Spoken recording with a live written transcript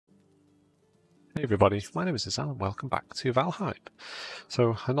Hey everybody, my name is Azal and welcome back to Valheim.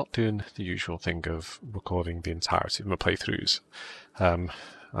 So I'm not doing the usual thing of recording the entirety of my playthroughs and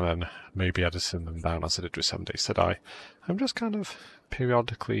then maybe editing them down as I did with 7 Days to Die. I'm just kind of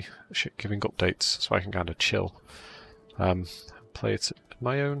periodically giving updates so I can kind of chill, play it at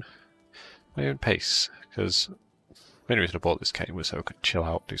my own pace, because the main reason I bought this game was so I could chill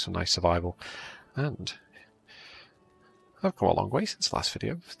out, do some nice survival, and I've come a long way since the last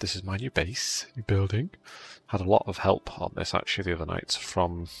video. This is my new base, new building. Had a lot of help on this actually the other night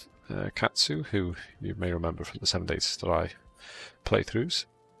from Katsu, who you may remember from the 7 Days to Die playthroughs.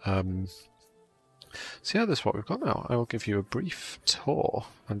 So yeah, this is what we've got now. I will give you a brief tour,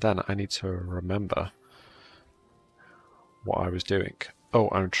 and then I need to remember what I was doing. Oh,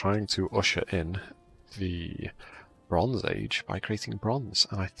 I'm trying to usher in the Bronze Age by creating bronze,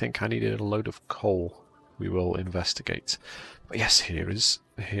 and I think I needed a load of coal. We will investigate. But yes, here's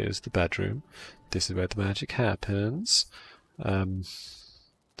the bedroom. This is where the magic happens. The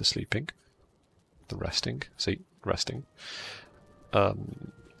sleeping, the resting, resting.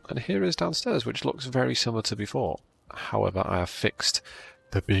 And here is downstairs, which looks very similar to before. However, I have fixed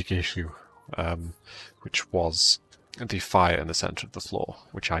the big issue, which was the fire in the centre of the floor,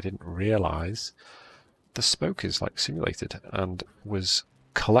 which I didn't realise the smoke is like simulated and was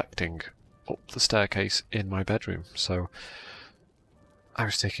collecting up the staircase in my bedroom, so I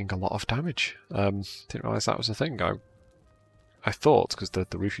was taking a lot of damage. Didn't realise that was a thing. I thought, because the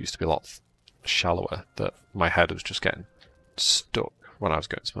roof used to be a lot shallower, that my head was just getting stuck when I was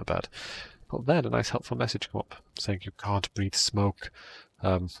going to my bed. But then a nice helpful message came up saying you can't breathe smoke,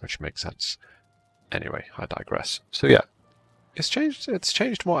 which makes sense. Anyway, I digress. So yeah, it's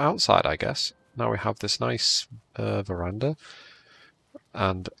changed more outside, I guess. Now we have this nice veranda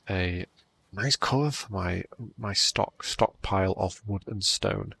and a nice colour for my stockpile of wood and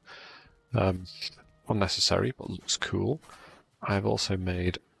stone. Unnecessary, but looks cool. I've also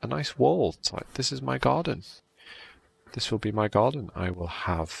made a nice wall. It's like, this is my garden. This will be my garden. I will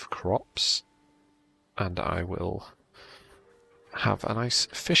have crops, and I will have a nice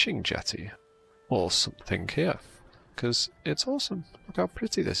fishing jetty or something here, because it's awesome. Look how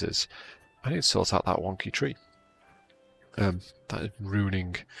pretty this is. I need to sort out that wonky tree. That is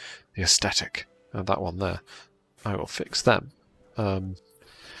ruining the aesthetic, and that one there. I will fix them.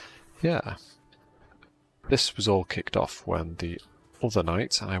 Yeah. This was all kicked off when the other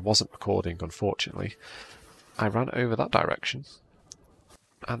night, and I wasn't recording unfortunately, I ran over that direction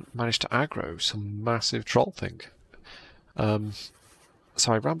and managed to aggro some massive troll thing.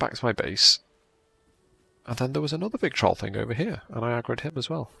 So I ran back to my base, and then there was another big troll thing over here, and I aggroed him as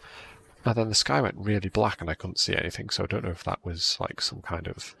well. And then the sky went really black and I couldn't see anything, so I don't know if that was like some kind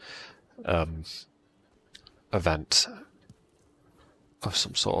of event of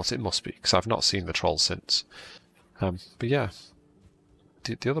some sort. It must be, because I've not seen the troll since. But yeah,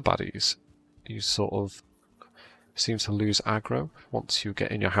 the other baddies, you sort of seem to lose aggro once you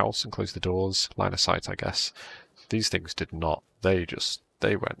get in your house and close the doors. Line of sight, I guess. These things did not. They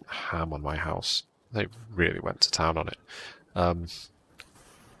went ham on my house. They really went to town on it.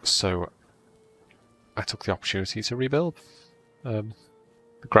 So I took the opportunity to rebuild. The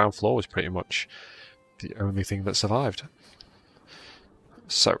ground floor was pretty much the only thing that survived.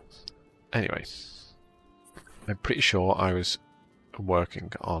 So, anyway, I'm pretty sure I was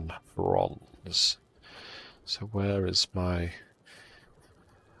working on bronze. So where is my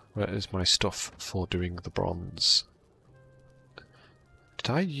stuff for doing the bronze?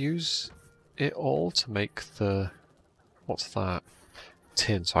 Did I use it all to make the... what's that?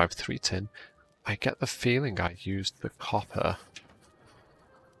 Tin, so I have 3 tin. I get the feeling I used the copper.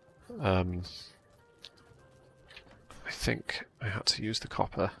 I think I had to use the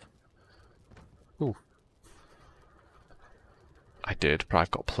copper. Ooh. I did, but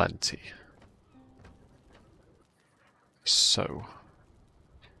I've got plenty. So,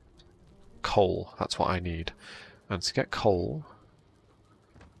 coal, that's what I need. And to get coal,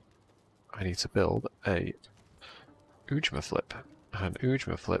 I need to build a Ujma flip. And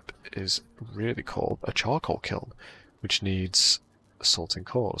Ujma flip is really called a charcoal kiln, which needs salting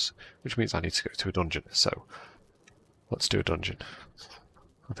cores, which means I need to go to a dungeon. So let's do a dungeon.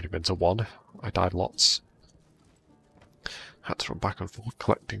 I've only been to one. I died lots. Had to run back and forth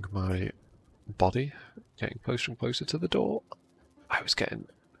collecting my body, getting closer and closer to the door. I was getting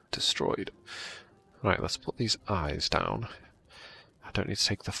destroyed. Right, let's put these eyes down. I don't need to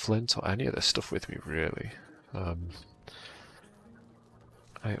take the flint or any of this stuff with me, really.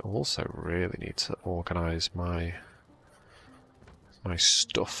 I also really need to organise my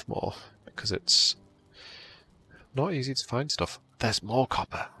stuff more, because it's not easy to find stuff. there's more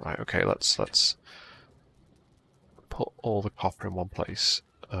copper. Right, okay, let's put all the copper in one place.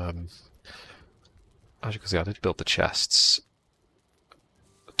 As you can see, I did build the chests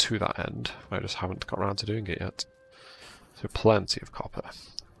to that end. I just haven't got around to doing it yet. So plenty of copper.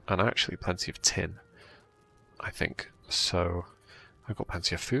 And actually plenty of tin, I think. So I've got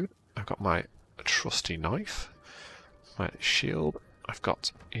plenty of food. I've got my trusty knife. My shield. I've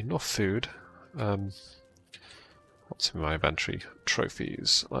got enough food. What's in my inventory?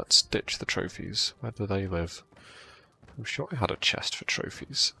 Trophies. Let's ditch the trophies. Where do they live? I'm sure I had a chest for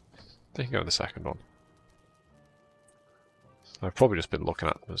trophies. They can go in the second one. I've probably just been looking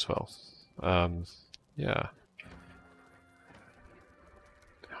at them as well. Yeah.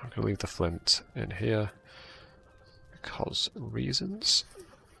 I'm going to leave the flint in here because reasons.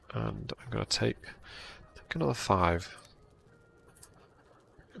 And I'm going to take another 5.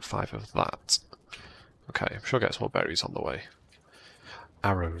 5 of that. Okay, I'm sure I'll get some more berries on the way.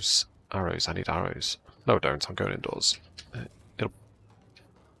 Arrows. Arrows, I need arrows. No, don't, I'm going indoors.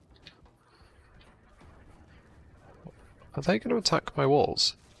 Are they going to attack my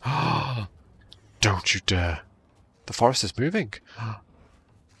walls? Don't you dare! The forest is moving!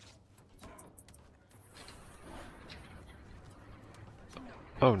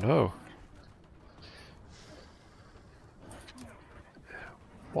 Oh no.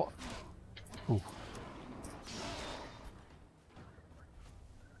 What? Ooh.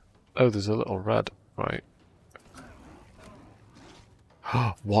 Oh, there's a little red. Right.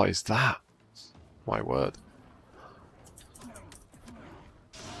 What is that? My word.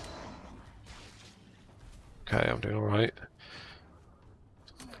 Okay, I'm doing alright.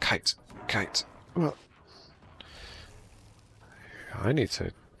 Kite. Kite. I need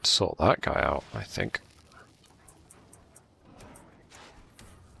to sort that guy out, I think.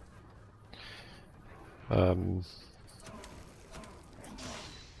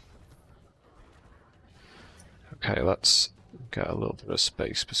 Okay, let's get a little bit of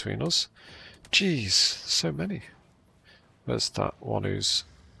space between us. Jeez, so many. Where's that one who's...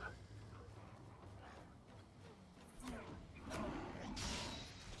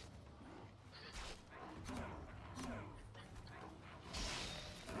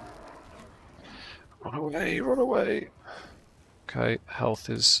 Run away, run away! Okay, health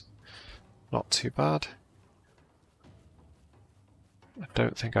is not too bad. I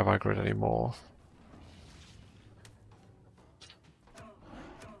don't think I've aggroed any more.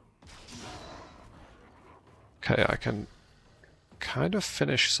 Okay, I can kind of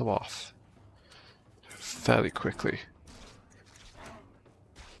finish some off fairly quickly.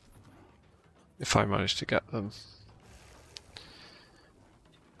 If I manage to get them.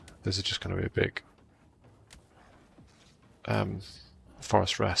 This is just going to be a big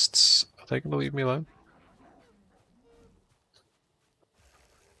forest rests. Are they going to leave me alone?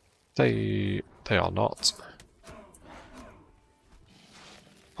 They are not.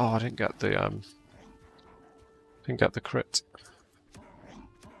 Oh, I didn't get the crit.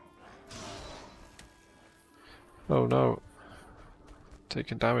 Oh no.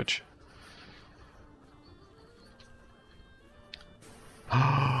 Taking damage.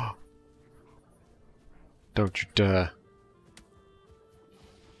 Don't you dare.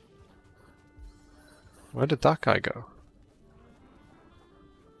 Where did that guy go?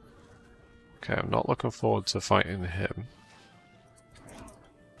 Okay, I'm not looking forward to fighting him.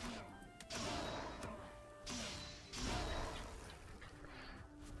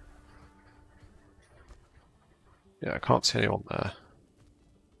 Yeah, I can't see anyone there.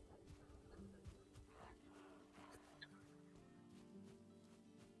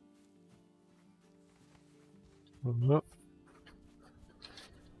 Nope.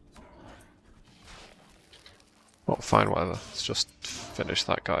 Oh, fine, whatever. Let's just finish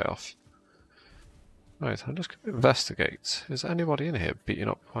that guy off. Right, I'm just going to investigate. Is anybody in here beating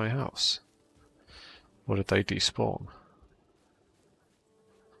up my house? Or did they despawn?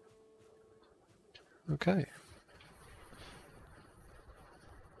 Okay.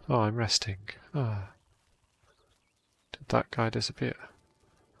 Oh, I'm resting. Ah. Did that guy disappear?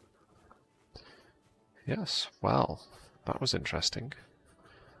 Yes, well, that was interesting.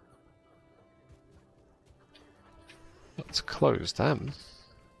 Let's close them.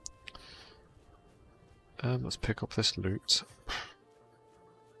 Let's pick up this loot.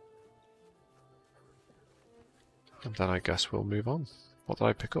 And then I guess we'll move on. What did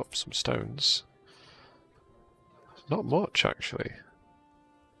I pick up? Some stones. Not much, actually.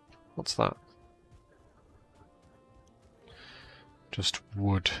 What's that? Just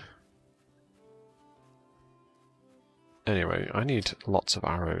wood. Anyway, I need lots of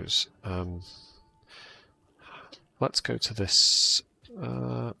arrows. let's go to this.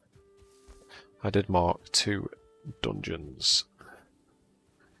 I did mark 2 dungeons.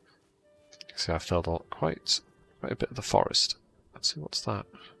 See, I filled out quite a bit of the forest. Let's see, what's that?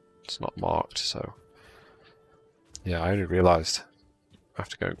 It's not marked, so... Yeah, I only realised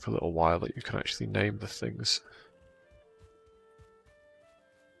after going for a little while that you can actually name the things.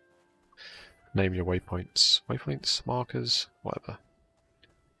 Name your waypoints. Waypoints, markers, whatever.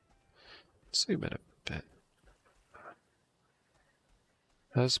 Zoom in a bit.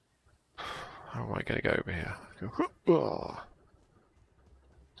 There's... How am I going to go over here? Go...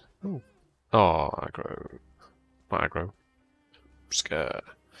 Oh. Oh, aggro. Not aggro. I'm scared.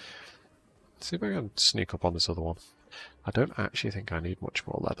 Let's see if I can sneak up on this other one. I don't actually think I need much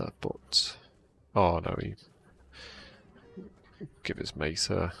more leather, but... Oh no, he... Give his mate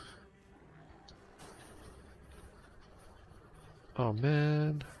a... Oh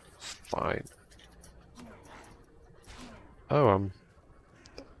man... Fine. Oh,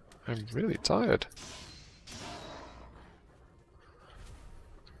 I'm really tired.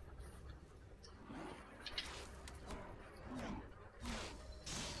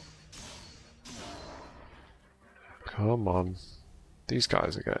 Come on. These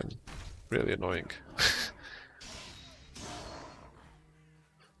guys are getting really annoying.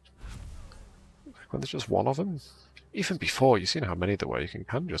 When there's just one of them? Even before, you've seen how many there were, you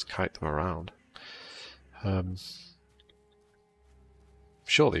can just kite them around.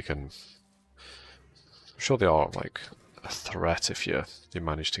 Surely you can... I'm sure they are like a threat if you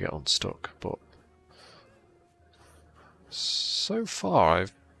manage to get unstuck, but... So far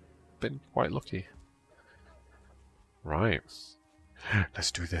I've been quite lucky. Right.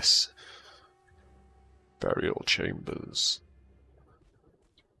 Let's do this. Burial chambers.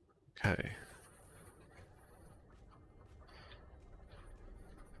 Okay.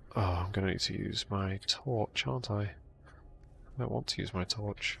 Oh, I'm going to need to use my torch, aren't I? I don't want to use my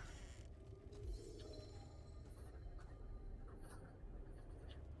torch.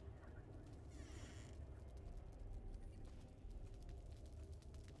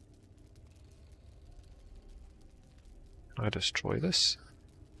 Can I destroy this?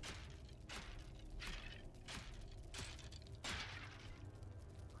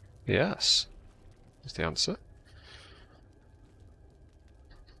 Yes, is the answer.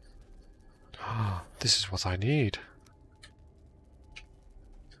 This is what I need.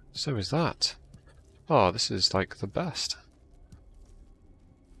 So is that. Oh, this is like the best.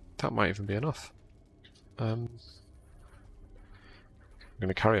 That might even be enough. I'm going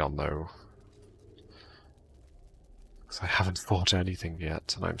to carry on though. Because I haven't fought anything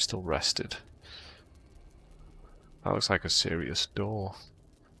yet and I'm still rested. That looks like a serious door.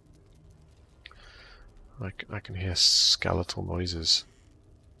 I can hear skeletal noises.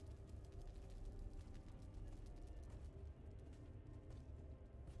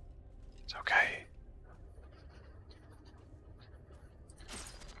 It's okay.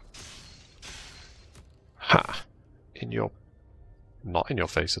 Ha! In your... Not in your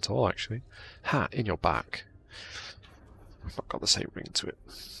face at all, actually. Ha! In your back. I've not got the same ring to it.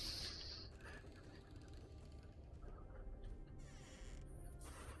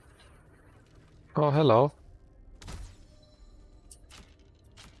 Oh, hello.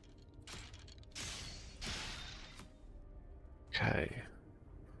 Okay.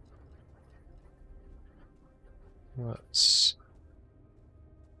 Let's...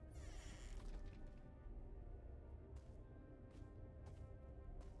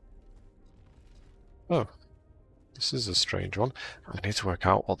 Oh. This is a strange one. I need to work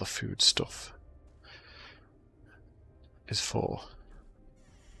out what the food stuff is for.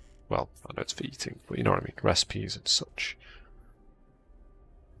 Well, I know it's for eating, but you know what I mean. Recipes and such.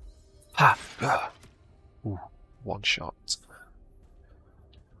 Ha! Ooh, one shot.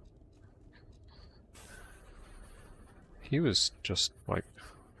 He was just like...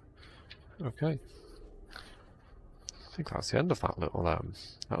 Okay. I think that's the end of that little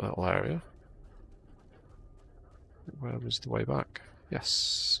area. Where was the way back?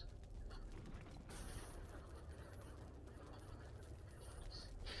 Yes.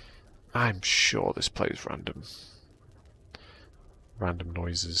 I'm sure this plays random. Random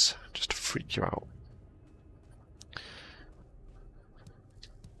noises, just to freak you out.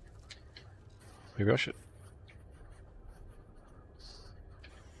 Maybe I should...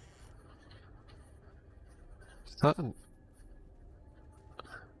 Is that an...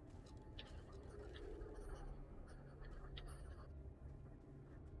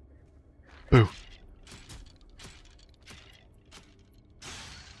 Boo!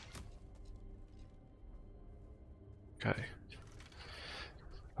 Okay.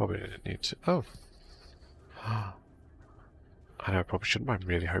 Probably didn't need to... Oh! I know I probably shouldn't, but I'm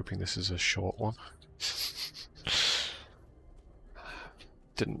really hoping this is a short one.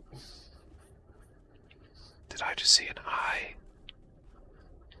 Did I just see an eye?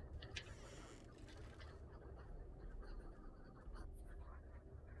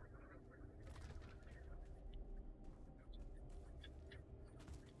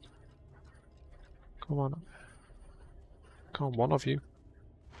 Come on. Come on, one of you.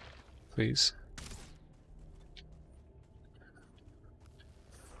 Please.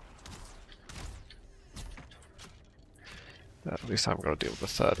 At least I haven't got to deal with the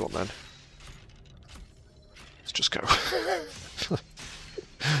third one then. Let's just go.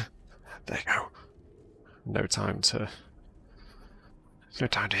 There you go. No time to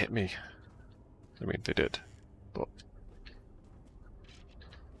hit me. I mean, they did, but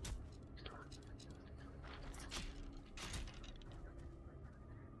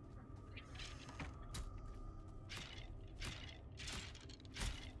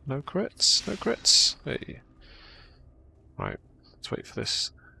no crits, no crits. Hey. Right, let's wait for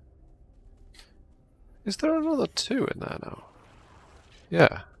this. Is there another 2 in there now?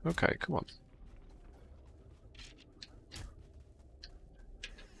 Yeah, okay, come on.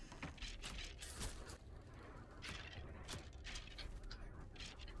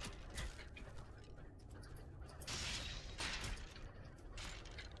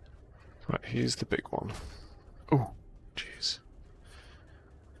 Right, here's the big one. Oh, jeez.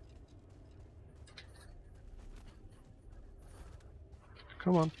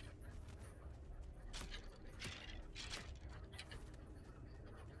 Come on.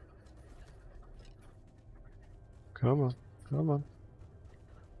 Come on, come on.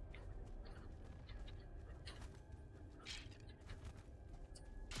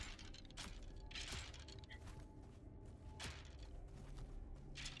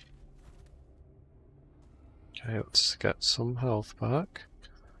 Okay, let's get some health back.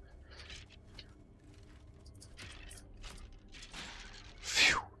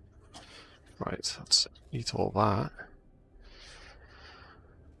 Phew. Right, let's eat all that.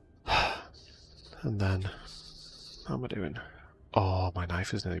 And then, how am I doing? Oh, my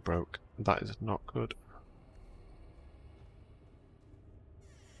knife is nearly broke. That is not good.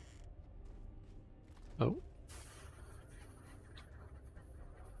 Oh.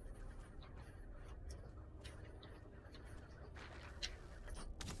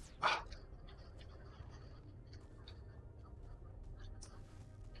 Ah.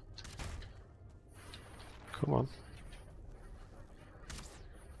 Come on.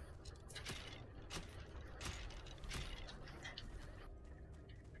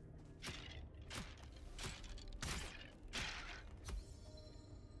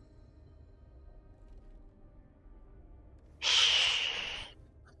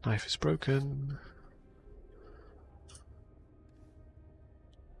 Knife is broken.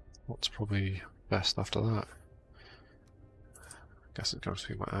 What's probably best after that? I guess it's going to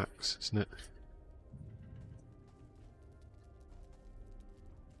be my axe, isn't it?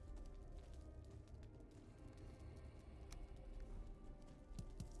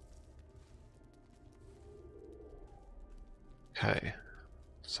 Okay,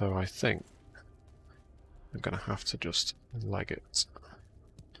 so I think I'm going to have to just leg it.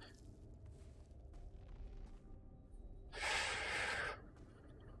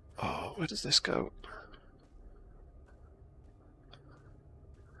 Oh, where does this go?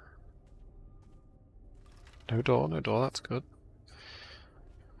 No door, that's good.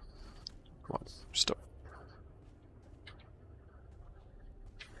 Come on, stop.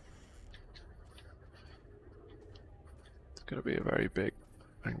 There's going to be a very big,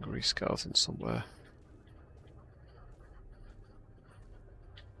 angry skeleton somewhere.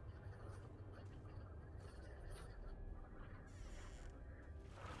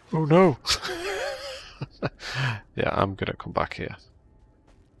 Oh no! Yeah, I'm gonna come back here.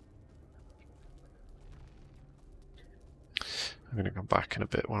 I'm gonna come back in a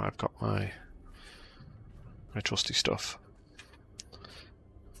bit when I've got my trusty stuff.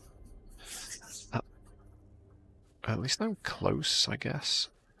 At least I'm close, I guess,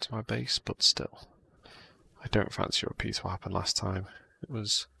 to my base, but still. I don't fancy a repeat of what happened last time. It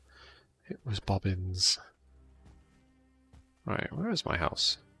was bobbins. Right, where is my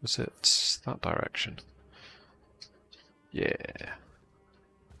house? Was it that direction? Yeah.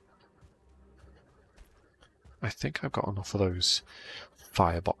 I think I've got enough of those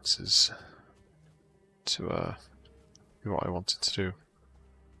fireboxes to do what I wanted to do.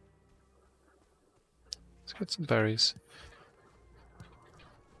 Let's get some berries.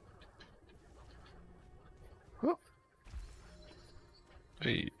 Oh.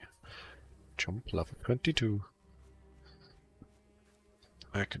 Hey. Jump level 22.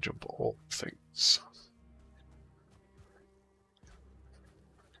 I can jump all things.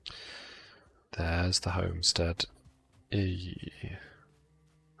 There's the homestead. Home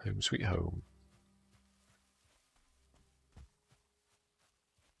sweet home.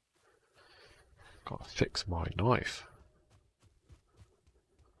 Gotta fix my knife.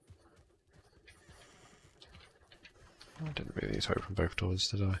 I didn't really need to open both doors,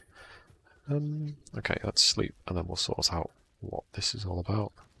 did I? Okay, let's sleep and then we'll sort out what this is all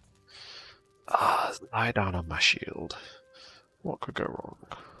about. Lie down on my shield. What could go wrong?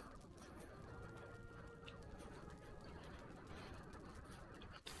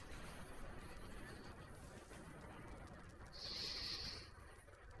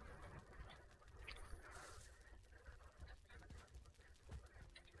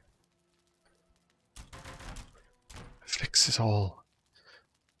 Fix it all.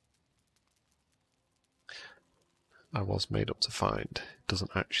 I was made up to find it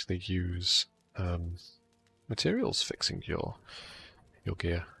doesn't actually use materials fixing your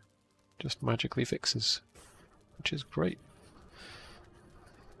gear. Just magically fixes, which is great.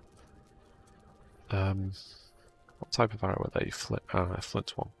 What type of arrow are they?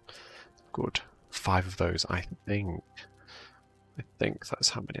 Flint one. Good. 5 of those, I think. I think that's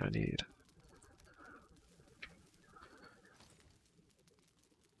how many I need.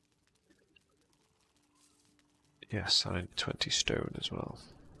 Yes, I need 20 stone as well.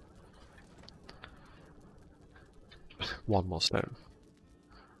 1 more stone.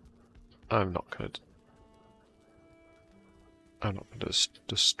 I'm not going to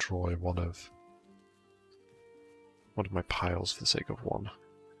destroy one of my piles for the sake of one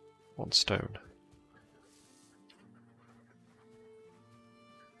stone.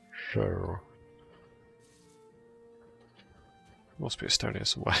 So must be a stone here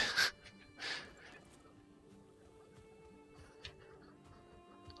somewhere.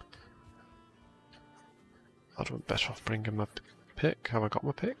 I'd have been better off bringing my pick. Have I got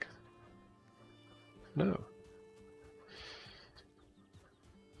my pick? No.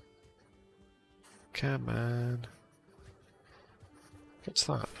 Come on. What's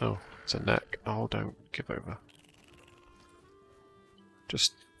that? Oh, it's a neck. Oh, don't give over.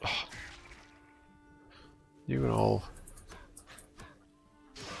 Just... Oh. You and all...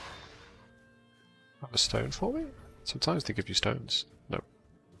 Have a stone for me? Sometimes they give you stones. No.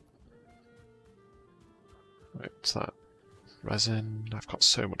 Right, what's that? Resin. I've got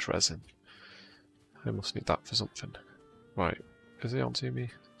so much resin. I must need that for something. Right, is he onto me?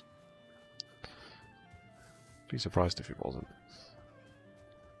 Be surprised if he wasn't.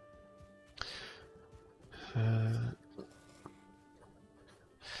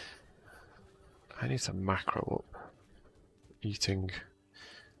 I need to macro up. Eating.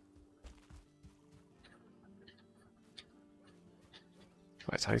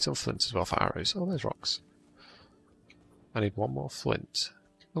 Right, I need some flints as well for arrows. Oh, there's rocks. I need 1 more flint.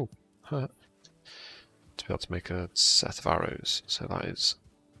 Oh, to be able to make a set of arrows. So that is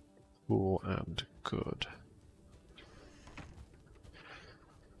cool and good.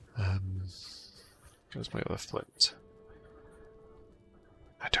 Where's my other flint?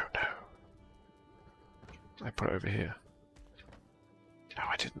 I don't know. I put it over here. No,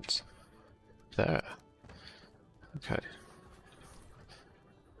 I didn't. There. Okay.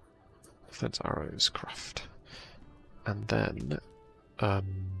 Flint arrows craft. And then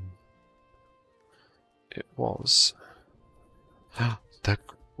it was that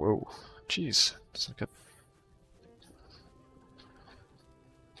whoa, jeez, it's like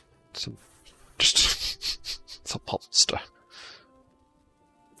some just it's a monster.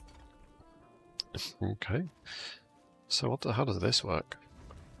 Okay, so how does this work?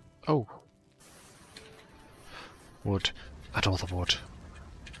 Oh, wood. Add all the wood.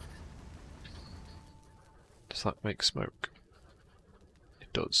 Does that make smoke?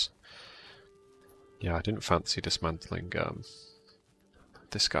 It does. Yeah, I didn't fancy dismantling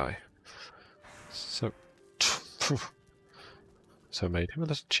this guy. So made him a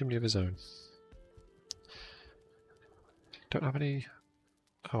little chimney of his own. Don't have any.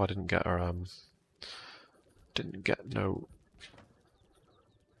 Oh, I didn't get her. Didn't get no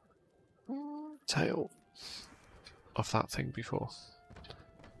tail of that thing before.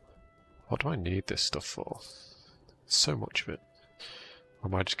 What do I need this stuff for? So much of it. Or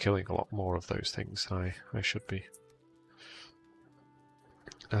am I just killing a lot more of those things than I should be?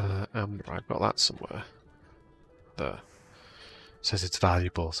 Amber, I've got that somewhere. There. It says it's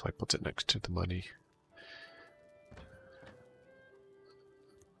valuable, so I put it next to the money.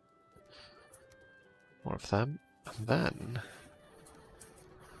 More of them. And then...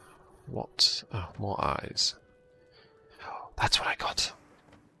 What? Oh, more eyes. Oh, that's what I got.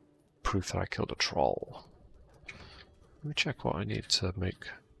 proof that I killed a troll. Let me check what I need to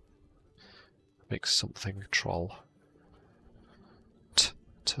make something troll.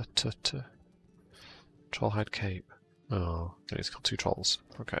 Trollhide cape. Oh, it's got 2 trolls.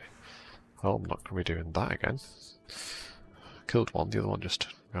 Okay. Well, I'm not going to be doing that again. Killed one, the other one just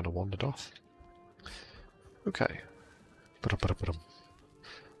kind of wandered off. Okay.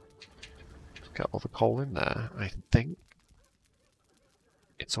 Get all the coal in there. I think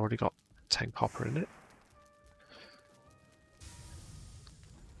it's already got 10 copper in it.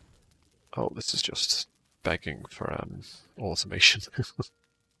 Oh, this is just begging for automation.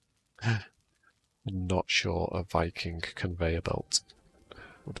 I'm not sure a Viking conveyor belt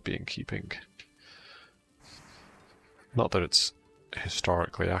would be in keeping. Not that it's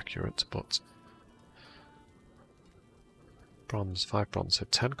historically accurate, but bronze, 5 bronze, so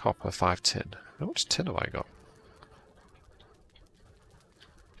 10 copper, 5 tin. How much tin have I got?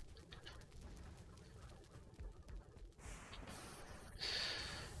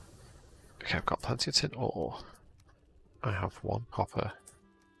 Okay, I've got plenty of tin ore. I have 1 copper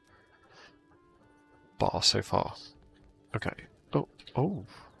bar so far. Okay. Oh.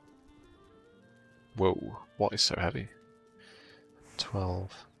 Whoa, what is so heavy?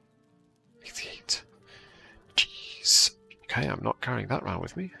 12. 88. Jeez. Okay, I'm not carrying that around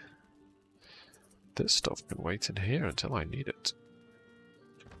with me. This stuff can wait in here until I need it.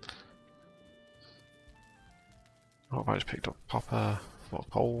 What have I just picked up? Copper, more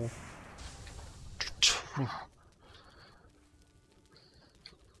coal.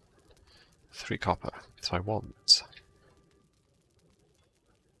 Three copper. So I want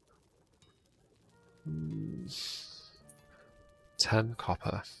 10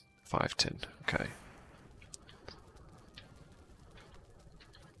 copper, 5 tin. Okay.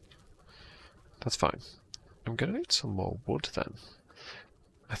 That's fine. I'm gonna need some more wood then.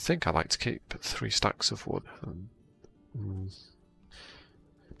 I think I like to keep 3 stacks of wood.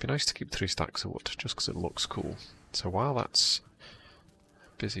 It'd be nice to keep 3 stacks of wood just because it looks cool. So while that's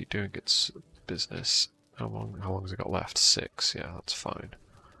busy doing its business, how long has it got left? 6. Yeah, that's fine.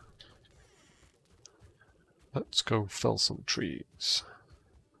 Let's go fell some trees.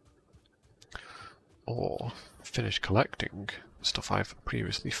 Or finish collecting stuff I've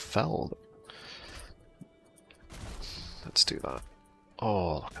previously felled. Let's do that.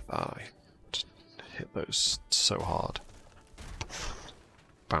 Oh, look at that. I just hit those so hard.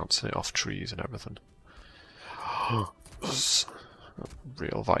 Bouncing it off trees and everything.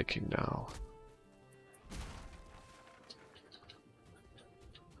 Real Viking now.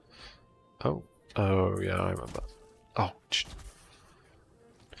 Oh yeah, I remember. Oh,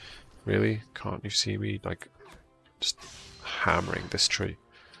 really? Can't you see me, like, just hammering this tree?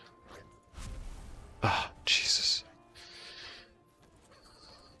 Ah, Jesus.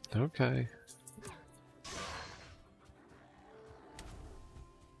 Okay.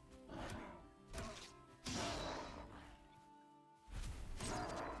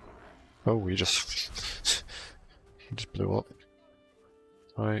 Oh, he just blew up.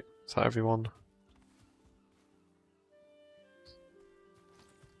 Right, is that everyone?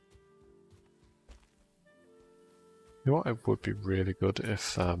 You know what? It would be really good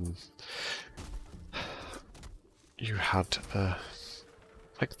if you had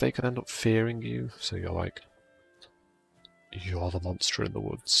like they could end up fearing you, so you're like, you're the monster in the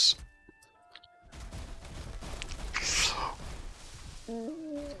woods.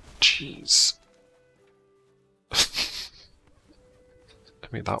 Jeez. I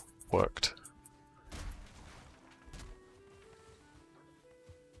mean, that worked.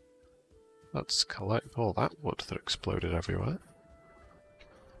 Let's collect all that wood that exploded everywhere.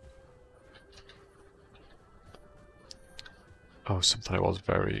 Oh, something I was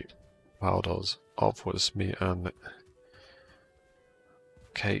very proud of was me and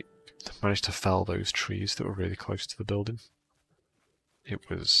Kate managed to fell those trees that were really close to the building. It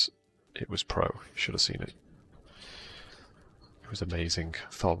was pro. You should have seen it. It was amazing.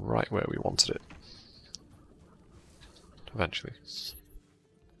 Fell right where we wanted it. Eventually.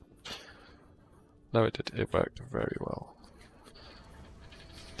 No, it did. It worked very well.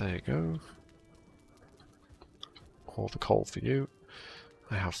 There you go. All the coal for you.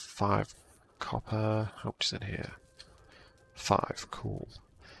 I have 5 copper. How much is in here? 5. Cool.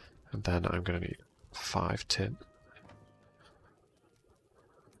 And then I'm going to need 5 tin.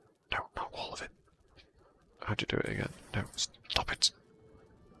 No, not all of it. How'd you do it again? No, stop it.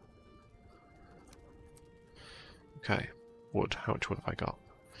 Okay. Wood. How much wood have I got?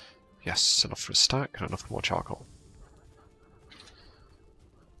 Yes, enough for a stack and enough for more charcoal.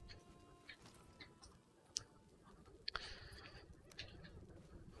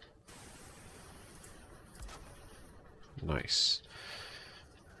 Nice.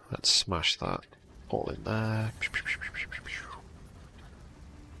 Let's smash that all in there.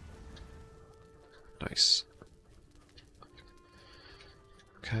 Nice.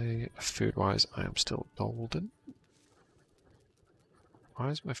 Okay, food-wise, I am still golden. Why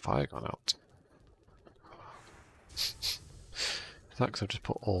has my fire gone out? Is that because I've just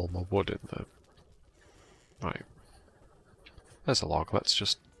put all my wood in there? Right. There's a log. Let's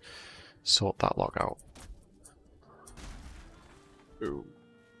just sort that log out. Ooh.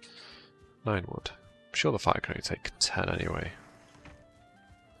 9 wood. I'm sure the fire can only take 10 anyway.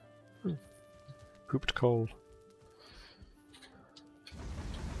 Pooped coal.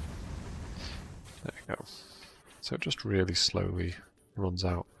 There we go. So it just really slowly runs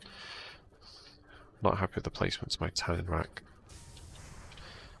out. Not happy with the placements of my tanning rack.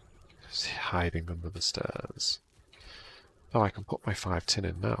 It's hiding under the stairs. Oh, I can put my 5 tin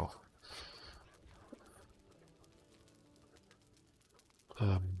in now.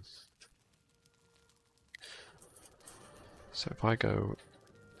 So if I go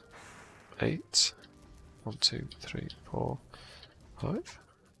 8, 1, 2, 3, 4, 5.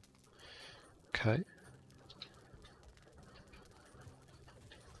 Okay.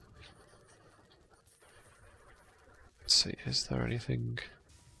 Let's see, is there anything?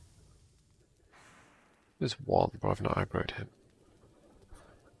 There's one, but I've not aggroed him.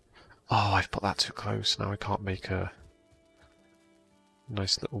 Oh, I've put that too close. Now I can't make a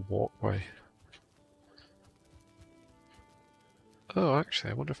nice little walkway. Oh,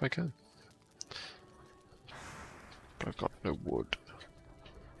 actually, I wonder if I can. But I've got no wood.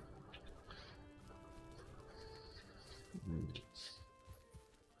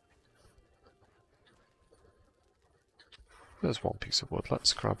 There's one piece of wood.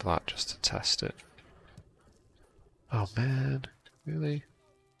 Let's grab that just to test it. Oh man, really?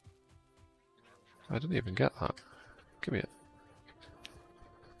 I didn't even get that. Give me it.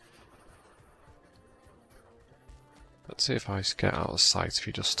 Let's see if I get out of sight if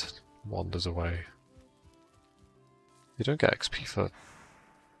he just wanders away. You don't get XP for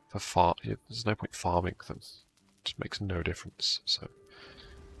farm. There's no point farming them. It just makes no difference. So,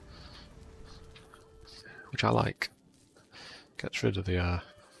 which I like. Gets rid of the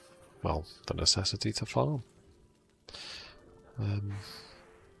well, the necessity to farm. Oh,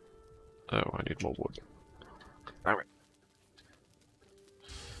 I need more wood. Damn it.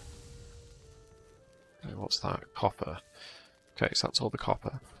 Okay, what's that? Copper. Okay, so that's all the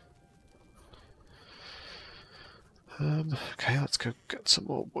copper. Okay, let's go get some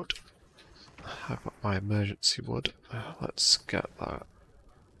more wood. I've got my emergency wood. Let's get that.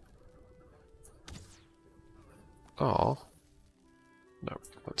 Oh. No,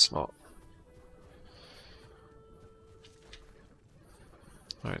 let's not.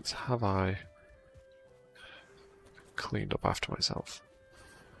 Right, have I cleaned up after myself?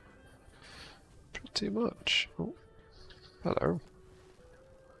 Pretty much. Oh, hello.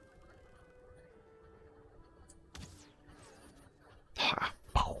 Ha!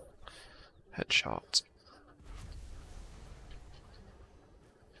 Headshot.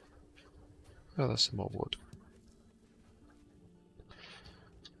 Oh, there's some more wood.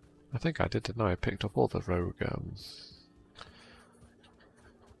 I think I did, didn't I? I picked up all the rogue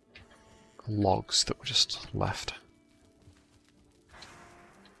logs that were just left.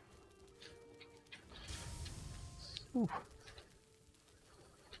 Ooh.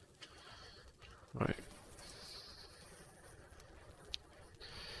 Right.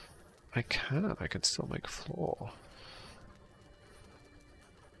 I can still make floor.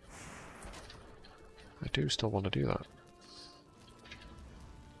 I do still want to do that.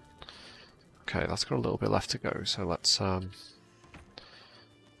 Okay, that's got a little bit left to go, so let's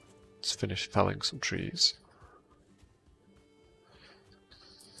finish felling some trees.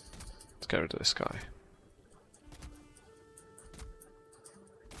 Let's get rid of this guy.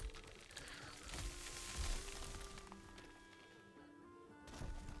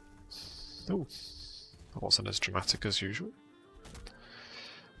 Oh, that wasn't as dramatic as usual.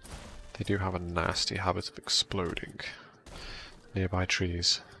 They do have a nasty habit of exploding nearby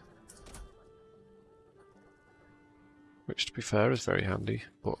trees. Which, to be fair, is very handy,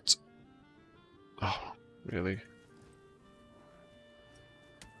 but... Oh, really?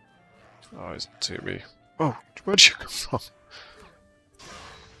 Oh, is it to me? Oh, where'd you come from?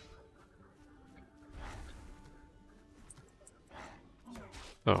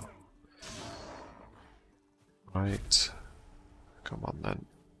 Oh. Right. Come on then.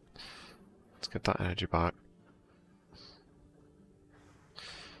 Let's get that energy back.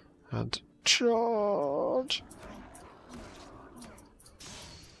 And charge!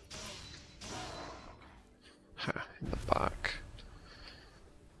 Ha, in the back.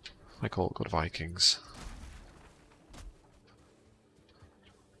 Like all good Vikings.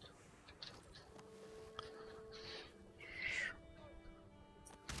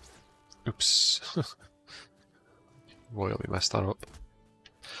 Oops. Royally messed that up.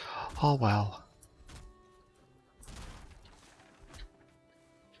 Oh well.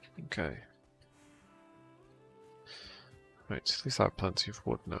 Okay. Right, at least I have plenty of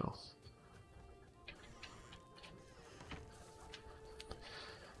wood now.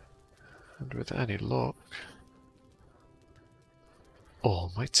 And with any luck...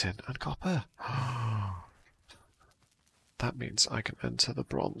 all my tin and copper! That means I can enter the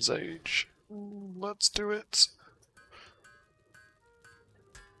Bronze Age. Let's do it!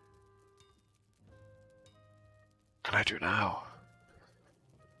 Can I do now?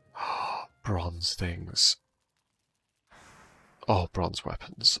 Bronze things. Oh, bronze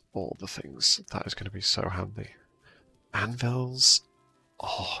weapons. All the things. That is going to be so handy. Anvils.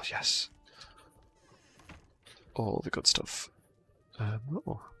 Oh, yes. All the good stuff.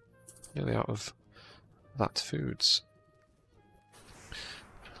 Oh, nearly out of that foods.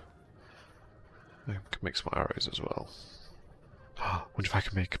 I can make some arrows as well. Wonder if I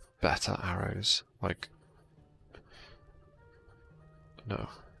can make better arrows. Like... no,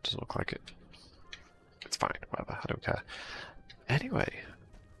 doesn't look like it. It's fine, whatever, I don't care. Anyway,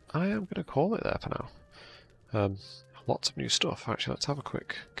 I am going to call it there for now. Lots of new stuff. Actually, let's have a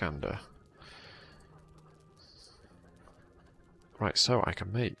quick gander. Right, so I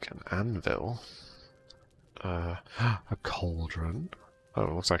can make an anvil, a cauldron. Oh,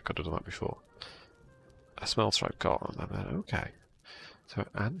 it looks like I could have done that before. A smelter I've got, and then, okay. So,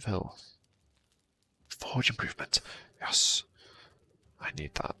 anvil. Forge improvement. Yes. I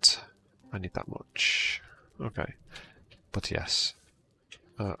need that. I need that much. Okay. But yes.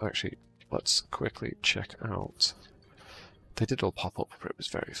 Actually, let's quickly check out. They did all pop up, but it was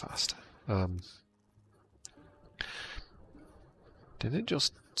very fast. Did it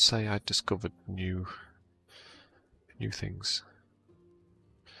just say I discovered new things?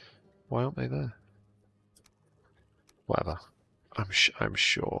 Why aren't they there? Whatever. I'm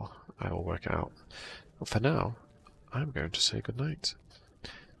sure I will work it out. But for now, I'm going to say goodnight.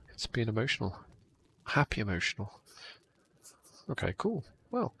 It's been emotional. Happy emotional. Okay, cool.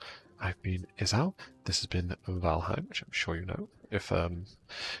 Well, I've been Isal. This has been Valheim, which I'm sure you know. If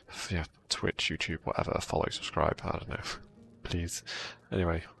yeah, Twitch, YouTube, whatever, follow, subscribe, I don't know. Please.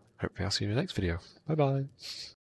 Anyway, hopefully I'll see you in the next video. Bye bye.